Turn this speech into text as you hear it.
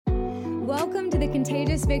Welcome to the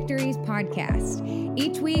Contagious Victories podcast.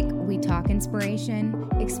 Each week, we talk inspiration,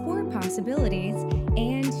 explore possibilities,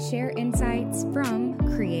 and share insights from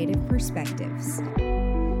creative perspectives.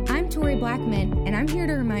 I'm Tori Blackman, and I'm here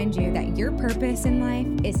to remind you that your purpose in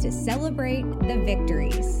life is to celebrate the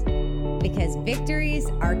victories, because victories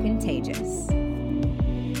are contagious.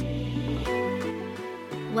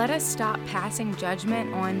 Let us stop passing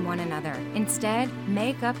judgment on one another. Instead,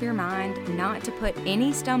 make up your mind not to put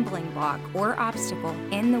any stumbling block or obstacle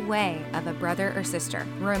in the way of a brother or sister.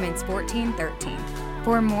 Romans 14:13.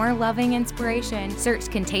 For more loving inspiration, search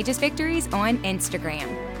Contagious Victories on Instagram.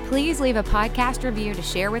 Please leave a podcast review to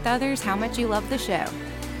share with others how much you love the show.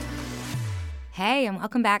 Hey, and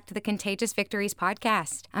welcome back to the Contagious Victories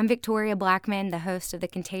podcast. I'm Victoria Blackman, the host of the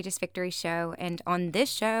Contagious Victories show, and on this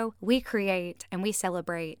show, we create and we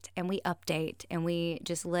celebrate and we update and we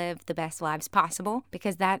just live the best lives possible,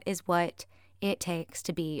 because that is what it takes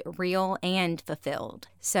to be real and fulfilled.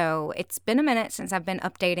 So it's been a minute since I've been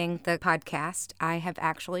updating the podcast. I have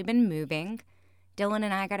actually been moving. Dylan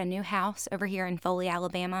and I got a new house over here in Foley,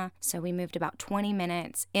 Alabama, so we moved about 20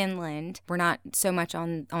 minutes inland. We're not so much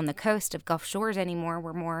on the coast of Gulf Shores anymore.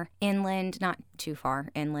 We're more inland, not too far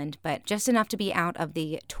inland, but just enough to be out of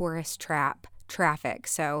the tourist traffic.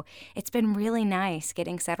 So it's been really nice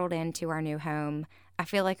getting settled into our new home. I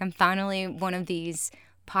feel like I'm finally one of these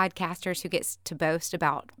podcasters who gets to boast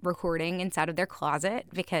about recording inside of their closet,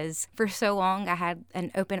 because for so long I had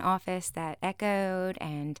an open office that echoed,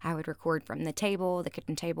 and I would record from the table, the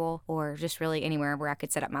kitchen table, or just really anywhere where I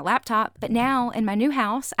could set up my laptop. But now in my new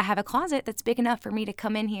house, I have a closet that's big enough for me to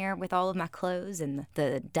come in here with all of my clothes and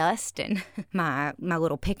the dust and my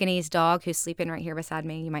little Pekingese dog who's sleeping right here beside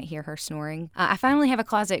me. You might hear her snoring. I finally have a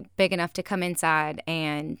closet big enough to come inside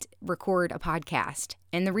and record a podcast.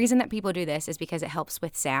 And the reason that people do this is because it helps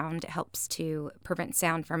with sound. It helps to prevent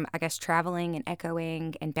sound from, traveling and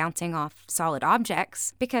echoing and bouncing off solid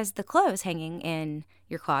objects, because the clothes hanging in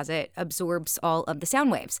your closet absorbs all of the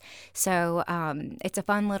sound waves. So it's a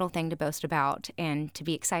fun little thing to boast about and to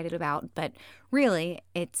be excited about. But really,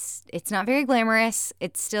 it's not very glamorous.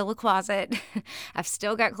 It's still a closet. I've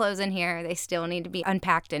still got clothes in here. They still need to be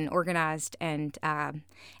unpacked and organized, and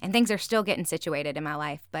things are still getting situated in my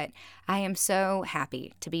life. But I am so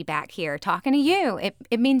happy to be back here talking to you.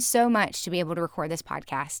 It means so much to be able to record this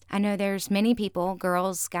podcast. I know there's many people,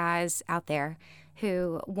 girls, guys out there,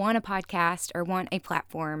 who want a podcast or want a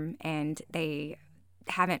platform, and they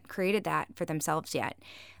haven't created that for themselves yet.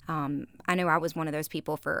 I know I was one of those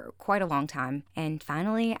people for quite a long time, and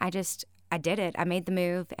finally I did it. I made the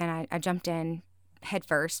move, and I jumped in head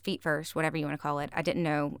first, feet first, whatever you want to call it. I didn't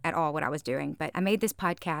know at all what I was doing, but I made this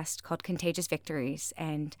podcast called Contagious Victories,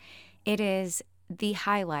 and it is the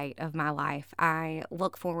highlight of my life. I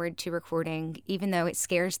look forward to recording, even though it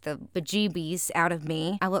scares the bejeebies out of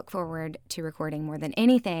me. I look forward to recording more than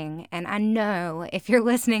anything. And I know if you're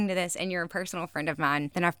listening to this and you're a personal friend of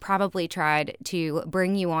mine, then I've probably tried to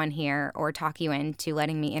bring you on here or talk you into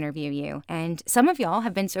letting me interview you. And some of y'all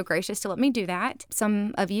have been so gracious to let me do that.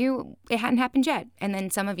 Some of you, it hadn't happened yet. And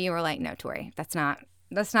then some of you are like, no, Tori, that's not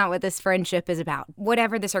what this friendship is about.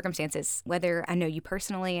 Whatever the circumstances, whether I know you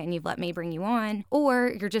personally and you've let me bring you on,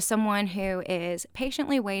 or you're just someone who is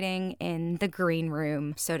patiently waiting in the green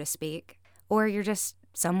room, so to speak, or you're just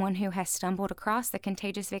someone who has stumbled across the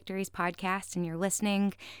Contagious Victories podcast and you're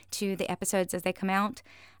listening to the episodes as they come out,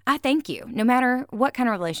 I thank you. No matter what kind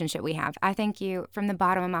of relationship we have, I thank you from the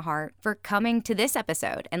bottom of my heart for coming to this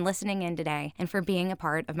episode and listening in today, and for being a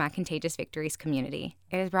part of my Contagious Victories community.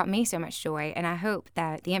 It has brought me so much joy, and I hope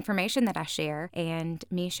that the information that I share and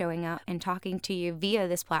me showing up and talking to you via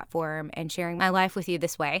this platform and sharing my life with you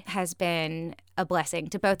this way has been a blessing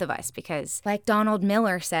to both of us, because like Donald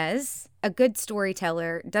Miller says, a good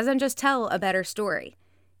storyteller doesn't just tell a better story.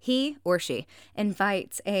 He or she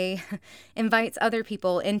invites other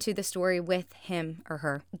people into the story with him or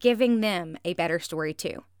her, giving them a better story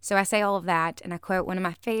too. So I say all of that, and I quote one of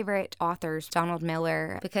my favorite authors, Donald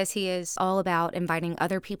Miller, because he is all about inviting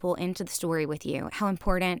other people into the story with you, how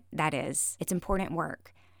important that is. It's important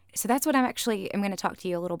work. So that's what I'm going to talk to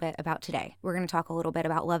you a little bit about today. We're going to talk a little bit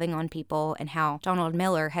about loving on people and how Donald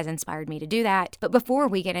Miller has inspired me to do that. But before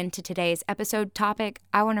we get into today's episode topic,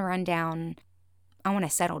 I want to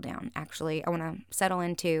settle down, actually. I want to settle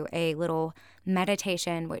into a little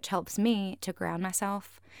meditation which helps me to ground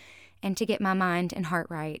myself and to get my mind and heart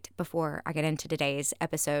right before I get into today's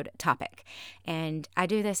episode topic. And I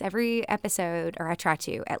do this every episode, or I try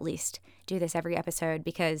to at least do this every episode,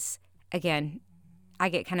 because, again, I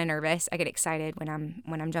get kind of nervous. I get excited when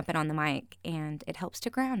I'm jumping on the mic, and it helps to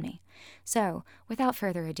ground me. So, without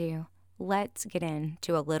further ado, let's get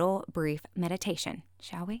into a little brief meditation,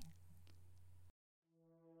 shall we?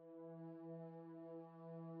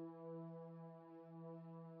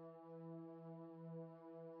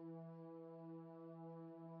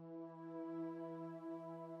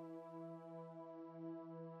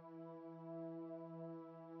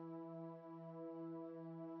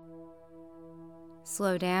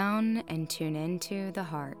 Slow down and tune into the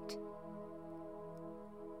heart.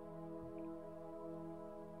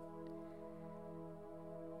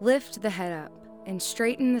 Lift the head up and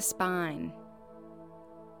straighten the spine.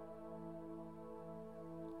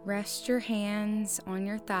 Rest your hands on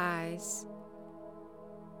your thighs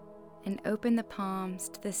and open the palms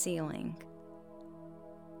to the ceiling.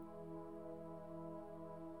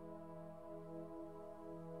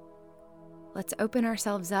 Let's open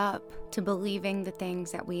ourselves up to believing the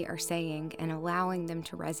things that we are saying and allowing them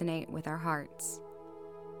to resonate with our hearts.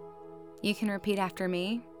 You can repeat after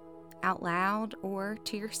me, out loud or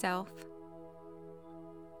to yourself.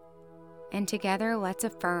 And together, let's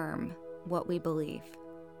affirm what we believe.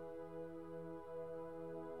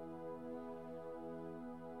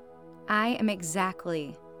 I am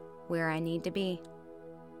exactly where I need to be.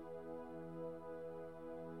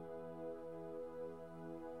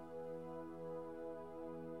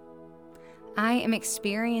 I am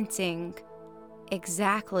experiencing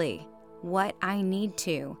exactly what I need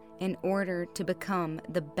to in order to become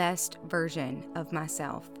the best version of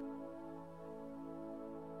myself.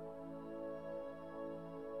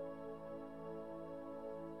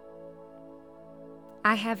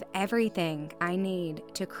 I have everything I need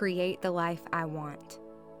to create the life I want.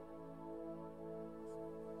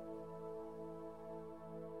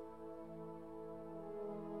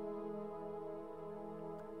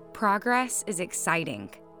 Progress is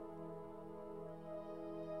exciting.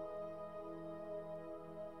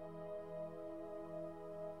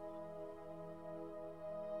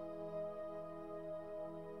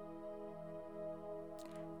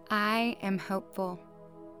 I am hopeful.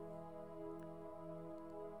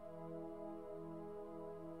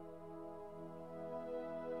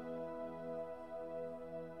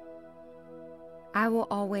 I will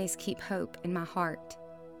always keep hope in my heart.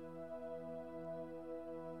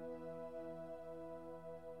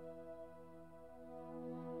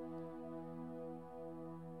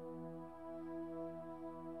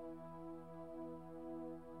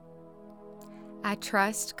 I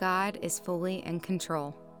trust God is fully in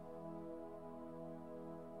control.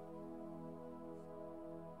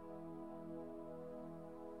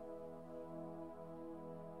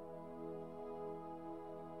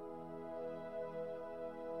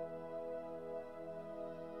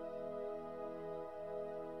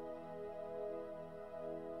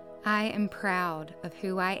 I am proud of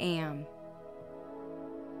who I am.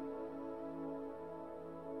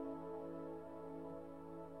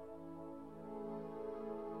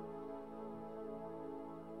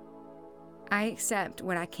 I accept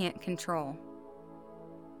what I can't control.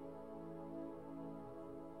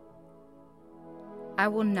 I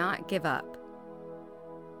will not give up.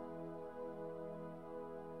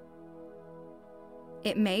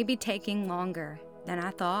 It may be taking longer than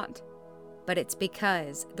I thought, but it's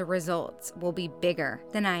because the results will be bigger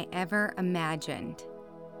than I ever imagined.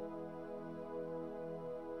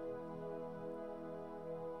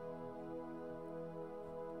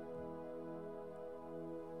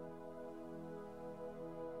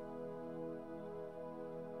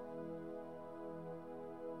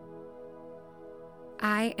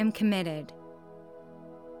 I am committed.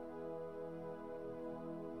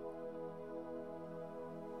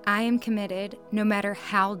 I am committed no matter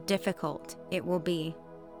how difficult it will be.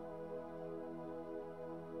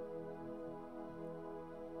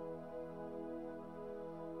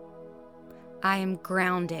 I am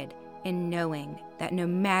grounded in knowing that no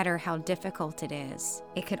matter how difficult it is,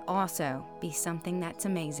 it could also be something that's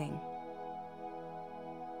amazing.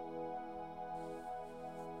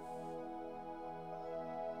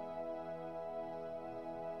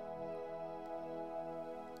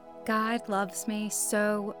 God loves me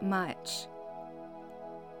so much.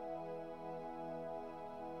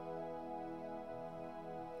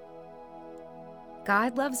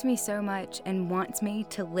 God loves me so much and wants me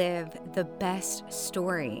to live the best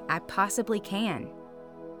story I possibly can.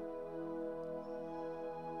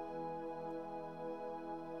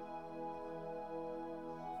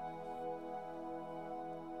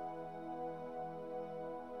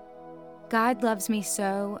 God loves me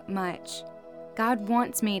so much. God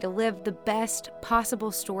wants me to live the best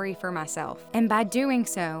possible story for myself. And by doing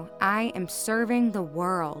so, I am serving the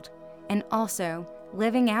world and also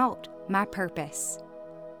living out my purpose.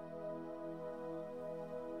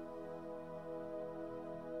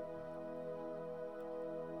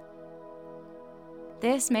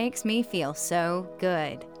 This makes me feel so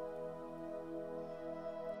good.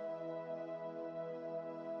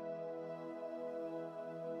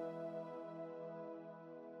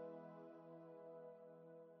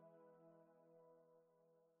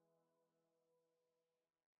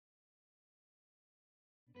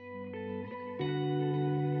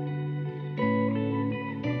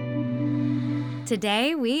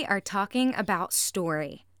 Today, we are talking about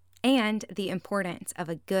story and the importance of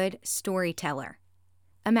a good storyteller.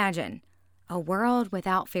 Imagine a world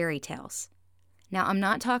without fairy tales. Now, I'm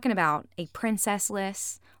not talking about a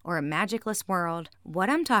princessless or a magicless world. What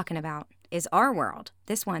I'm talking about is our world,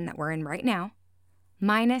 this one that we're in right now,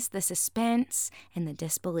 minus the suspense and the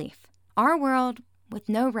disbelief. Our world with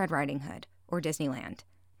no Red Riding Hood or Disneyland.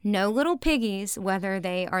 No little piggies, whether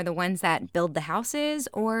they are the ones that build the houses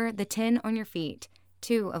or the 10 on your feet,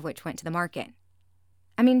 2 of which went to the market.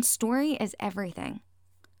 I mean, story is everything.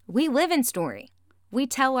 We live in story. We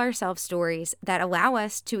tell ourselves stories that allow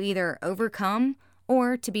us to either overcome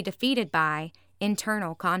or to be defeated by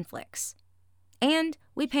internal conflicts. And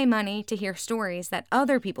we pay money to hear stories that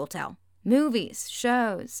other people tell. Movies,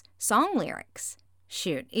 shows, song lyrics.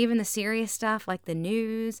 Shoot, even the serious stuff like the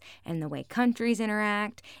news and the way countries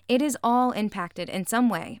interact, it is all impacted in some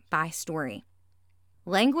way by story.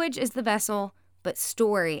 Language is the vessel, but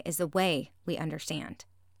story is the way we understand.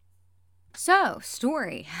 So,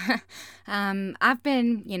 story. I've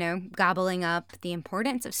been, gobbling up the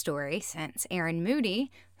importance of story since Aaron Moody,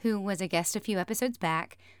 who was a guest a few episodes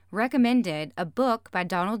back, recommended a book by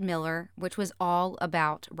Donald Miller, which was all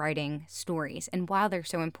about writing stories and why they're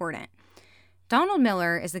so important. Donald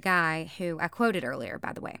Miller is the guy who I quoted earlier,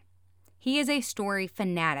 by the way. He is a story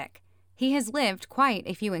fanatic. He has lived quite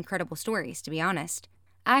a few incredible stories, to be honest.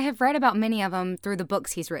 I have read about many of them through the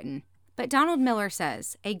books he's written. But Donald Miller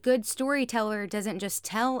says, a good storyteller doesn't just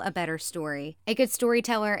tell a better story. A good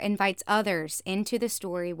storyteller invites others into the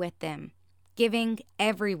story with them, giving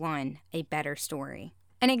everyone a better story.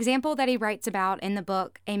 An example that he writes about in the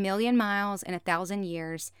book, A Million Miles in 1,000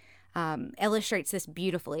 Years, illustrates this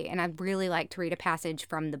beautifully, and I'd really like to read a passage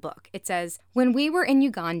from the book. It says, "When we were in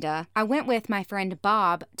Uganda, I went with my friend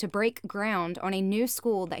Bob to break ground on a new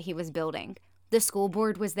school that he was building. The school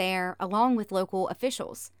board was there, along with local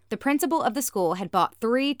officials. The principal of the school had bought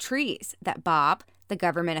 3 trees that Bob, the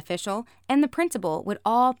government official, and the principal would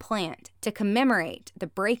all plant to commemorate the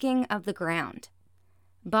breaking of the ground.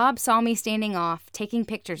 Bob saw me standing off, taking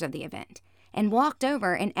pictures of the event, and walked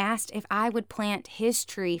over and asked if I would plant his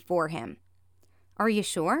tree for him. 'Are you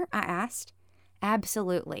sure?' I asked.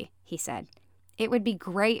 'Absolutely,' he said. 'It would be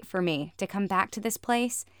great for me to come back to this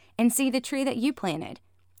place and see the tree that you planted,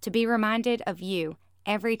 to be reminded of you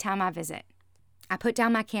every time I visit.' I put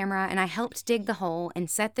down my camera and I helped dig the hole and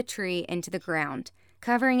set the tree into the ground,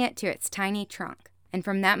 covering it to its tiny trunk. And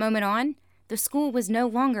from that moment on, the school was no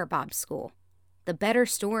longer Bob's school. The better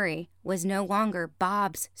story was no longer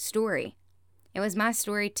Bob's story. It was my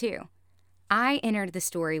story too. I entered the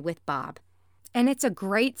story with Bob. And it's a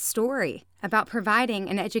great story about providing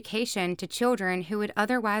an education to children who would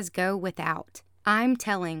otherwise go without. I'm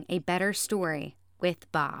telling a better story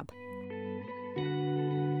with Bob."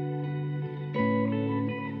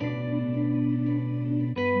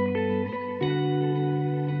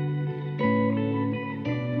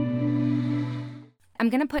 I'm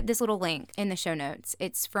going to put this little link in the show notes.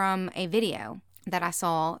 It's from a video that I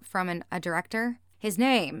saw from a director. His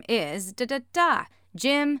name is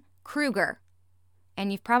Jim Kruger.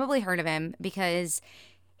 And you've probably heard of him because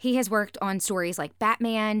he has worked on stories like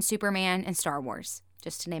Batman, Superman, and Star Wars,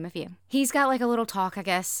 just to name a few. He's got like a little talk, I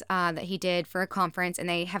guess, that he did for a conference, and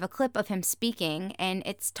they have a clip of him speaking, and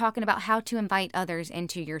it's talking about how to invite others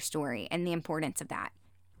into your story and the importance of that.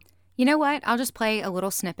 You know what? I'll just play a little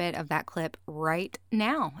snippet of that clip right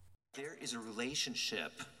now. There is a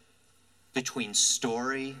relationship between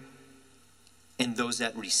story and those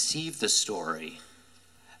that receive the story.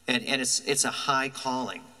 And it's a high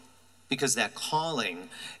calling, because that calling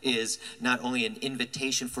is not only an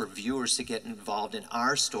invitation for viewers to get involved in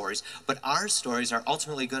our stories, but our stories are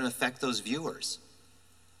ultimately going to affect those viewers.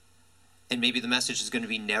 And maybe the message is going to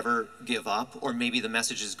be never give up, or maybe the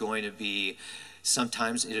message is going to be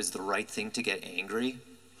sometimes it is the right thing to get angry.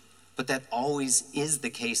 But that always is the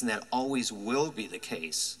case, and that always will be the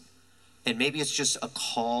case. And maybe it's just a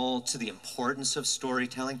call to the importance of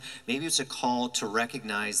storytelling. Maybe it's a call to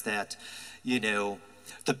recognize that,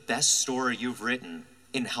 the best story you've written,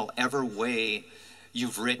 in however way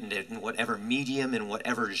you've written it, in whatever medium, in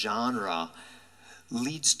whatever genre,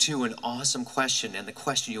 leads to an awesome question, and the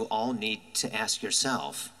question you all need to ask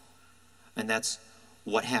yourself. And that's,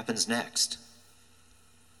 what happens next?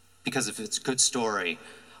 Because if it's a good story,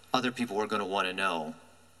 other people are going to want to know,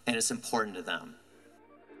 and it's important to them.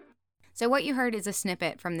 So what you heard is a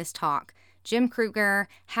snippet from this talk. Jim Kruger,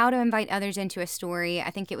 How to Invite Others into a Story. I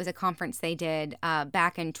think it was a conference they did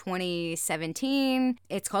back in 2017.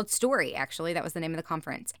 It's called Story, actually. That was the name of the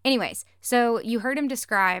conference. Anyways, so you heard him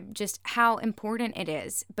describe just how important it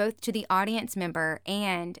is, both to the audience member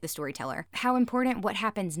and the storyteller, how important what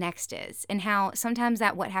happens next is, and how sometimes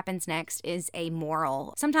that what happens next is a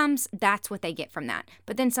moral. Sometimes that's what they get from that.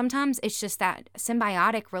 But then sometimes it's just that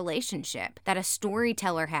symbiotic relationship that a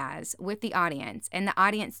storyteller has with the audience and the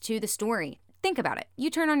audience to the story. Think about it.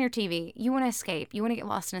 You turn on your TV, you want to escape, you want to get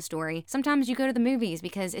lost in a story. Sometimes you go to the movies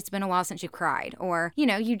because it's been a while since you've cried, or, you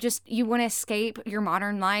want to escape your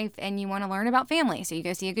modern life and you want to learn about family, so you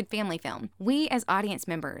go see a good family film. We as audience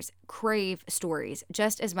members crave stories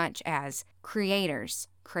just as much as creators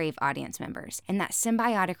crave audience members. And that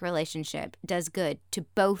symbiotic relationship does good to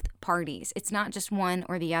both parties. It's not just one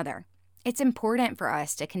or the other. It's important for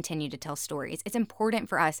us to continue to tell stories. It's important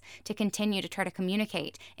for us to continue to try to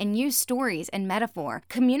communicate and use stories and metaphor,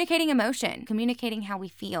 communicating emotion, communicating how we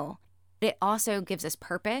feel. It also gives us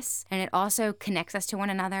purpose, and it also connects us to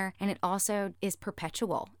one another, and it also is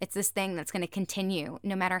perpetual. It's this thing that's going to continue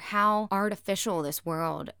no matter how artificial this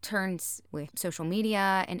world turns with social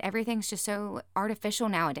media, and everything's just so artificial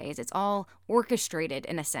nowadays. It's all orchestrated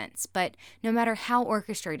in a sense, but no matter how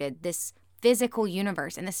orchestrated this physical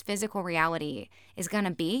universe and this physical reality is going to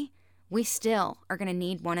be, we still are going to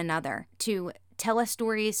need one another to tell us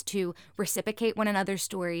stories, to reciprocate one another's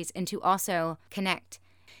stories, and to also connect.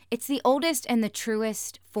 It's the oldest and the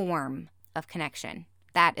truest form of connection.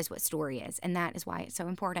 That is what story is, and that is why it's so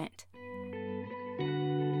important.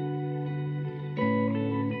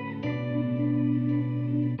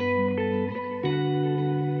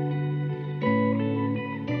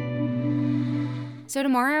 So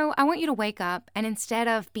tomorrow, I want you to wake up, and instead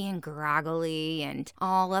of being groggly and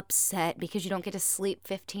all upset because you don't get to sleep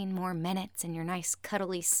 15 more minutes in your nice,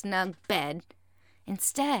 cuddly, snug bed,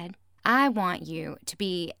 instead, I want you to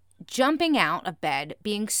be jumping out of bed,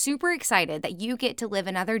 being super excited that you get to live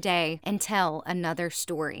another day and tell another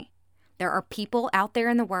story. There are people out there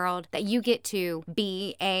in the world that you get to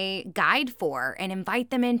be a guide for and invite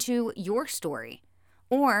them into your story.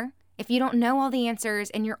 Or if you don't know all the answers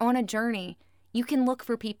and you're on a journey, you can look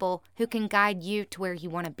for people who can guide you to where you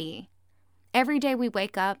want to be. Every day we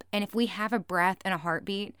wake up, and if we have a breath and a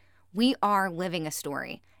heartbeat, we are living a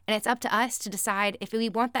story. And it's up to us to decide if we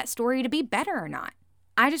want that story to be better or not.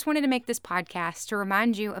 I just wanted to make this podcast to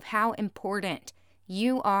remind you of how important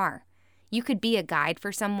you are. You could be a guide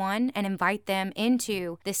for someone and invite them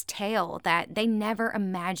into this tale that they never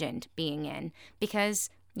imagined being in because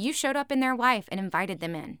you showed up in their life and invited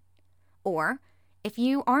them in. Or if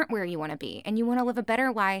you aren't where you want to be and you want to live a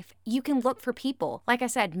better life, you can look for people, like I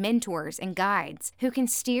said, mentors and guides who can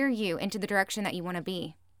steer you into the direction that you want to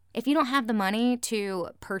be. If you don't have the money to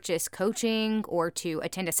purchase coaching or to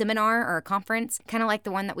attend a seminar or a conference, kind of like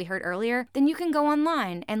the one that we heard earlier, then you can go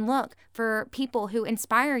online and look for people who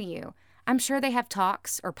inspire you. I'm sure they have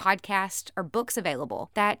talks or podcasts or books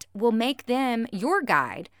available that will make them your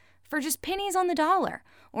guide for just pennies on the dollar.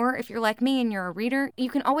 Or if you're like me and you're a reader, you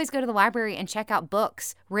can always go to the library and check out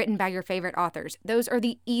books written by your favorite authors. Those are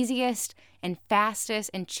the easiest and fastest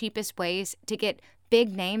and cheapest ways to get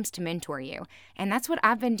big names to mentor you. And that's what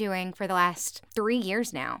I've been doing for the last 3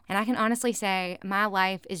 years now. And I can honestly say my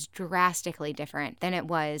life is drastically different than it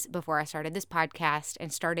was before I started this podcast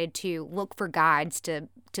and started to look for guides to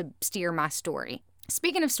steer my story.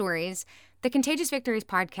 Speaking of stories, the Contagious Victories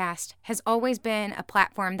podcast has always been a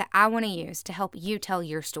platform that I want to use to help you tell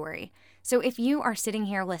your story. So if you are sitting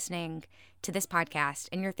here listening to this podcast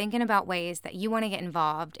and you're thinking about ways that you want to get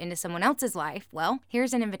involved into someone else's life, well,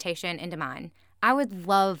 here's an invitation into mine. I would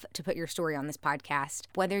love to put your story on this podcast,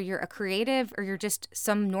 whether you're a creative or you're just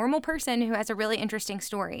some normal person who has a really interesting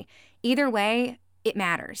story. Either way, it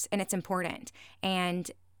matters and it's important. And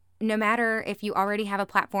no matter if you already have a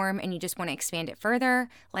platform and you just want to expand it further,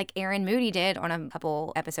 like Erin Moody did on a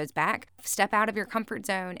couple episodes back, step out of your comfort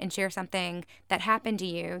zone and share something that happened to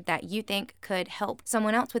you that you think could help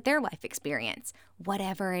someone else with their life experience.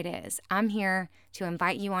 Whatever it is, I'm here to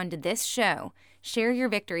invite you onto this show. Share your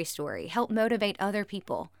victory story, help motivate other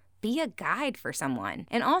people, be a guide for someone,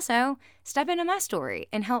 and also step into my story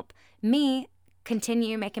and help me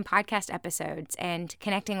continue making podcast episodes and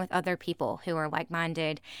connecting with other people who are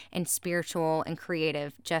like-minded and spiritual and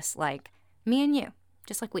creative, just like me and you,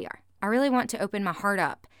 just like we are. I really want to open my heart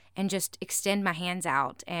up and just extend my hands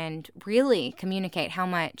out and really communicate how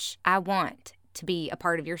much I want to be a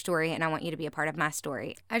part of your story, and I want you to be a part of my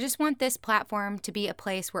story. I just want this platform to be a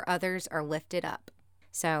place where others are lifted up.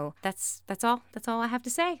 So that's all I have to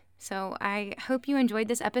say. So I hope you enjoyed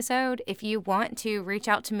this episode. If you want to reach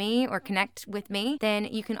out to me or connect with me, then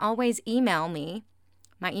you can always email me.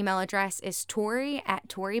 My email address is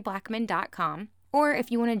tori@toriblackman.com. Or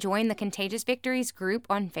if you want to join the Contagious Victories group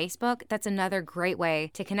on Facebook, that's another great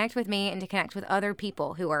way to connect with me and to connect with other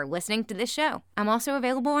people who are listening to this show. I'm also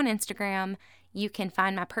available on Instagram. You can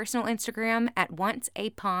find my personal Instagram at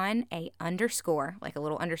onceupon, like a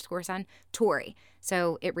little underscore sign, Tori.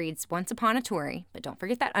 So it reads Once Upon a Tori, but don't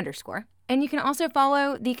forget that underscore. And you can also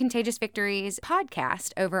follow the Contagious Victories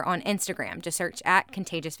podcast over on Instagram. Just search at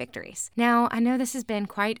Contagious Victories. Now, I know this has been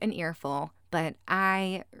quite an earful, but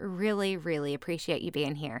I really, really appreciate you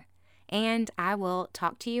being here. And I will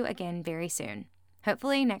talk to you again very soon.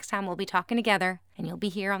 Hopefully next time we'll be talking together and you'll be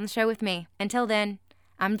here on the show with me. Until then,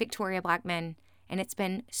 I'm Victoria Blackman, and it's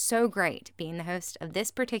been so great being the host of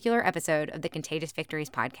this particular episode of the Contagious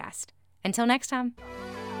Victories podcast. Until next time.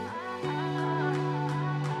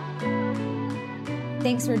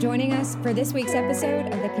 Thanks for joining us for this week's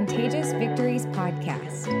episode of the Contagious Victories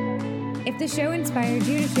podcast. If the show inspired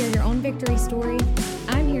you to share your own victory story,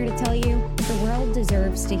 I'm here to tell you the world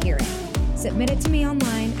deserves to hear it. Submit it to me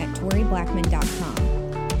online at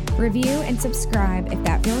toriblackman.com. Review and subscribe if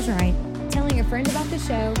that feels right. Telling a friend about the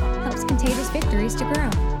show helps Contagious Victories to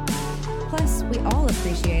grow. Plus, we all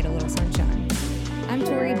appreciate a little sunshine. I'm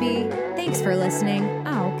Tori B. Thanks for listening.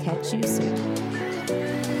 I'll catch you soon.